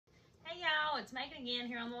It's Megan again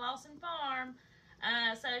here on the Lawson Farm.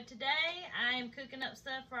 So today I am cooking up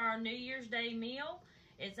stuff for our New Year's Day meal.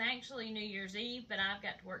 It's actually New Year's Eve, but I've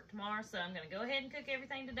got to work tomorrow, so I'm going to go ahead and cook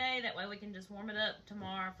everything today. That way we can just warm it up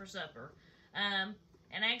tomorrow for supper. And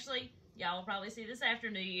actually, y'all will probably see this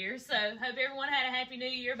after New Year's, so hope everyone had a Happy New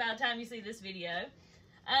Year by the time you see this video.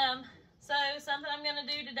 So something I'm going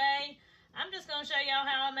to do today, I'm just going to show y'all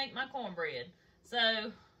how I make my cornbread.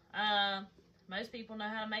 So, most people know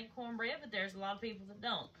how to make cornbread, but there's a lot of people that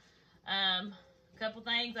don't. A couple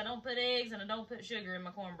things, I don't put eggs and I don't put sugar in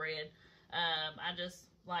my cornbread. I just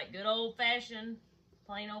like good old-fashioned,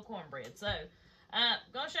 plain old cornbread. So,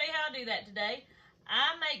 gonna show you how I do that today.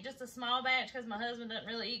 I make just a small batch because my husband doesn't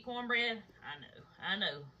really eat cornbread. I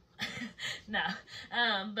know. No,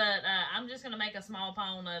 but I'm just gonna make a small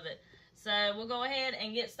pound of it. So we'll go ahead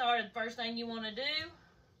and get started. First thing you want to do,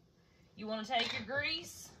 you want to take your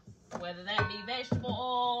grease, whether that be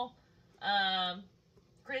vegetable oil,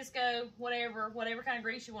 Crisco, whatever kind of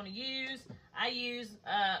grease you want to use. I use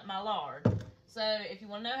my lard. So if you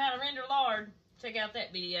want to know how to render lard, check out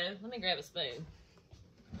that video. Let me grab a spoon.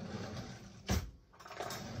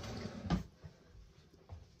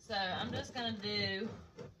 So I'm just going to do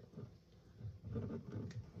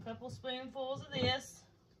a couple spoonfuls of this.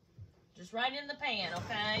 Just right in the pan,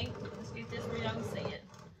 okay? Let's get this where y'all can see it.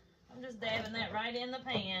 I'm just dabbing that right in the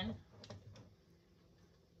pan.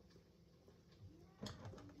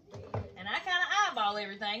 And I kind of eyeball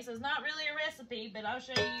everything, so it's not really a recipe, but I'll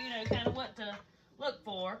show you, kind of what to look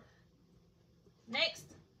for.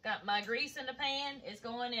 Next, got my grease in the pan. It's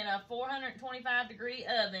going in a 425-degree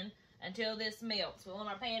oven until this melts. We want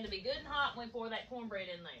our pan to be good and hot when we pour that cornbread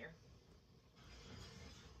in there.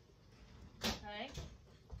 Okay.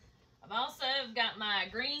 I've also got my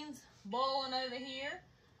greens boiling over here.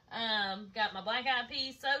 Got my black eyed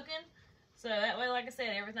peas soaking. So that way, like I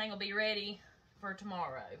said, everything will be ready for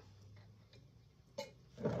tomorrow.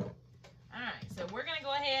 Alright, so we're going to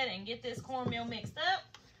go ahead and get this cornmeal mixed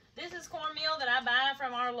up. This is cornmeal that I buy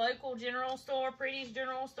from our local general store, Pretty's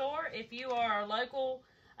General Store. If you are local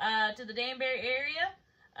to the Danbury area,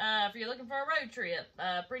 if you're looking for a road trip,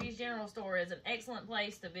 Pretty's General Store is an excellent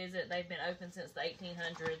place to visit. They've been open since the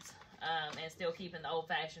 1800s and still keeping the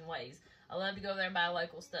old-fashioned ways. I love to go there and buy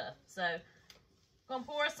local stuff. So, I'm going to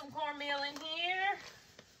pour some cornmeal in here.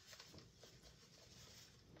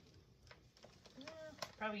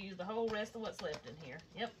 Probably use the whole rest of what's left in here.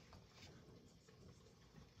 Yep.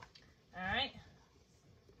 Alright.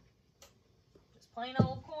 Just plain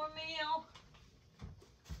old cornmeal.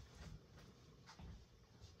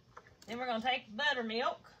 Then we're going to take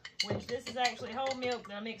buttermilk, which this is actually whole milk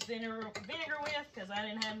that I mixed vinegar with because I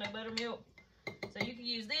didn't have no buttermilk. So you can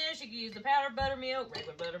use this, you can use the powdered buttermilk,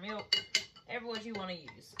 regular buttermilk, ever what you want to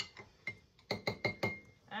use.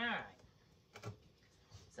 Alright.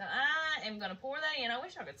 So I am going to pour that in. I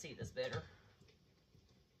wish I could see this better.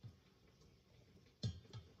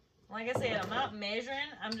 Like I said, I'm not measuring,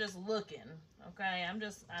 I'm just looking. Okay,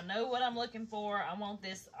 I know what I'm looking for. I want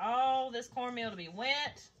all this cornmeal to be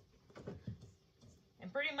wet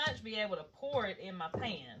and pretty much be able to pour it in my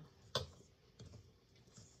pan.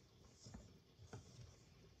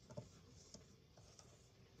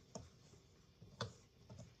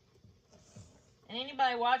 And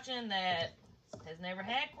anybody watching that has never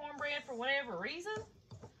had cornbread for whatever reason,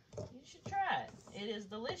 you should try it. It is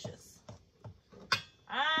delicious.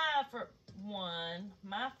 For one,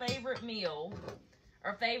 my favorite meal,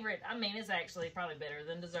 it's actually probably better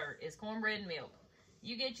than dessert, is cornbread and milk.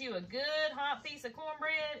 You get you a good hot piece of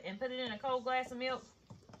cornbread and put it in a cold glass of milk.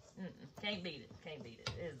 Can't beat it. Can't beat it.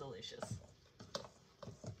 It is delicious.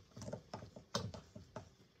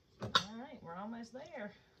 Alright, we're almost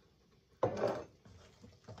there.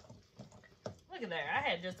 Look at there. I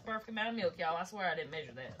had just the perfect amount of milk, y'all. I swear I didn't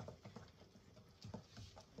measure that.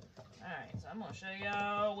 Alright, so I'm going to show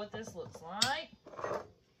y'all what this looks like.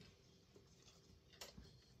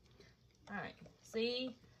 Alright,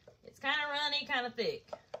 see? It's kind of runny, kind of thick.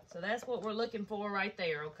 So that's what we're looking for right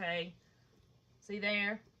there, okay? See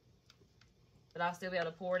there? But I'll still be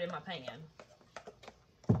able to pour it in my pan.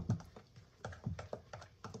 I'm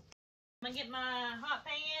going to get my hot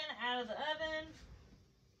pan out of the oven.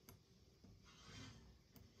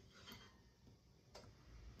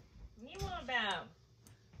 You want about,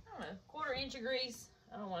 I don't know, 1/4 inch of grease.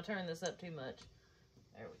 I don't want to turn this up too much.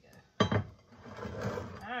 There we go.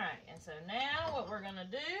 Alright, and so now what we're going to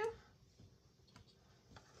do,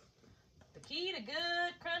 the key to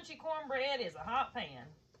good crunchy cornbread is a hot pan.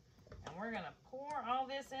 And we're going to pour all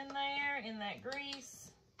this in there, in that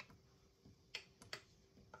grease.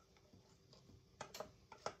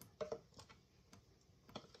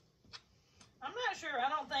 sure. I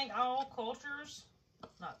don't think all cultures,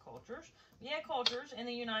 cultures in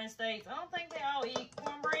the United States, I don't think they all eat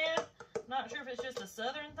cornbread. Not sure if it's just a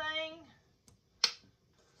southern thing.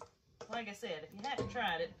 Like I said, if you haven't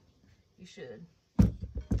tried it, you should.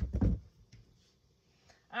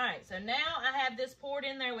 Alright, so now I have this poured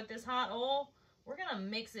in there with this hot oil. We're going to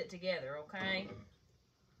mix it together, okay?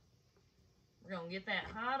 We're going to get that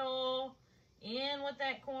hot oil in with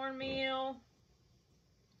that cornmeal.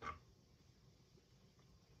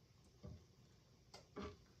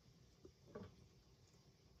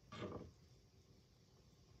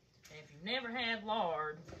 And if you've never had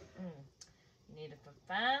lard, you need to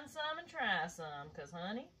find some and try some, because,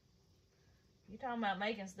 honey, you're talking about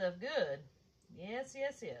making stuff good. Yes,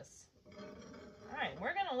 yes, yes. All right,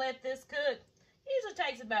 we're going to let this cook. Usually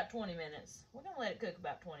takes about 20 minutes. We're going to let it cook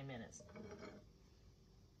about 20 minutes.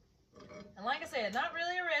 And like I said, not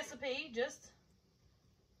really a recipe, just,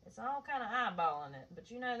 it's all kind of eyeballing it. But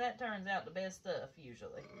you know, that turns out the best stuff,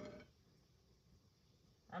 usually.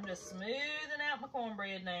 I'm just smoothing out my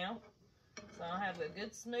cornbread now. So I'll have a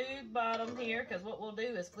good smooth bottom here, because what we'll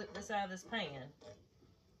do is flip this out of this pan.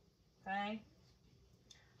 Okay?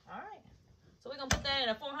 All right. So we're going to put that in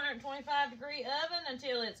a 425-degree oven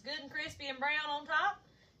until it's good and crispy and brown on top,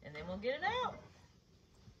 and then we'll get it out.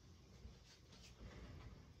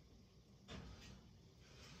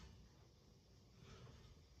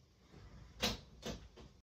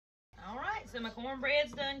 All right, so my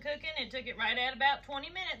cornbread's done cooking. It took it right at about 20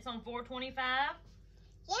 minutes on 425.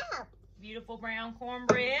 Yeah. Beautiful brown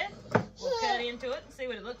cornbread. We'll cut into it and see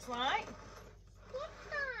what it looks like.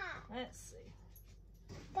 Yeah. Let's see.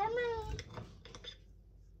 Come on.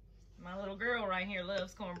 My little girl right here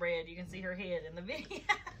loves cornbread. You can see her head in the video.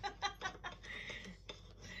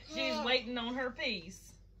 She's waiting on her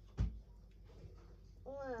piece.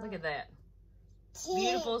 Look at that.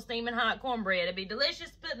 Beautiful steaming hot cornbread. It'd be delicious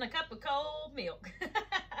put in a cup of cold milk.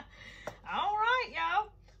 All right, y'all.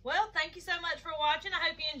 Well, thank you so much for watching. I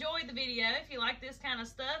hope you enjoyed the video. If you like this kind of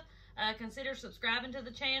stuff, consider subscribing to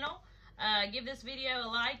the channel. Give this video a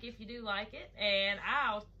like if you do like it. And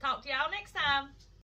I'll talk to y'all next time.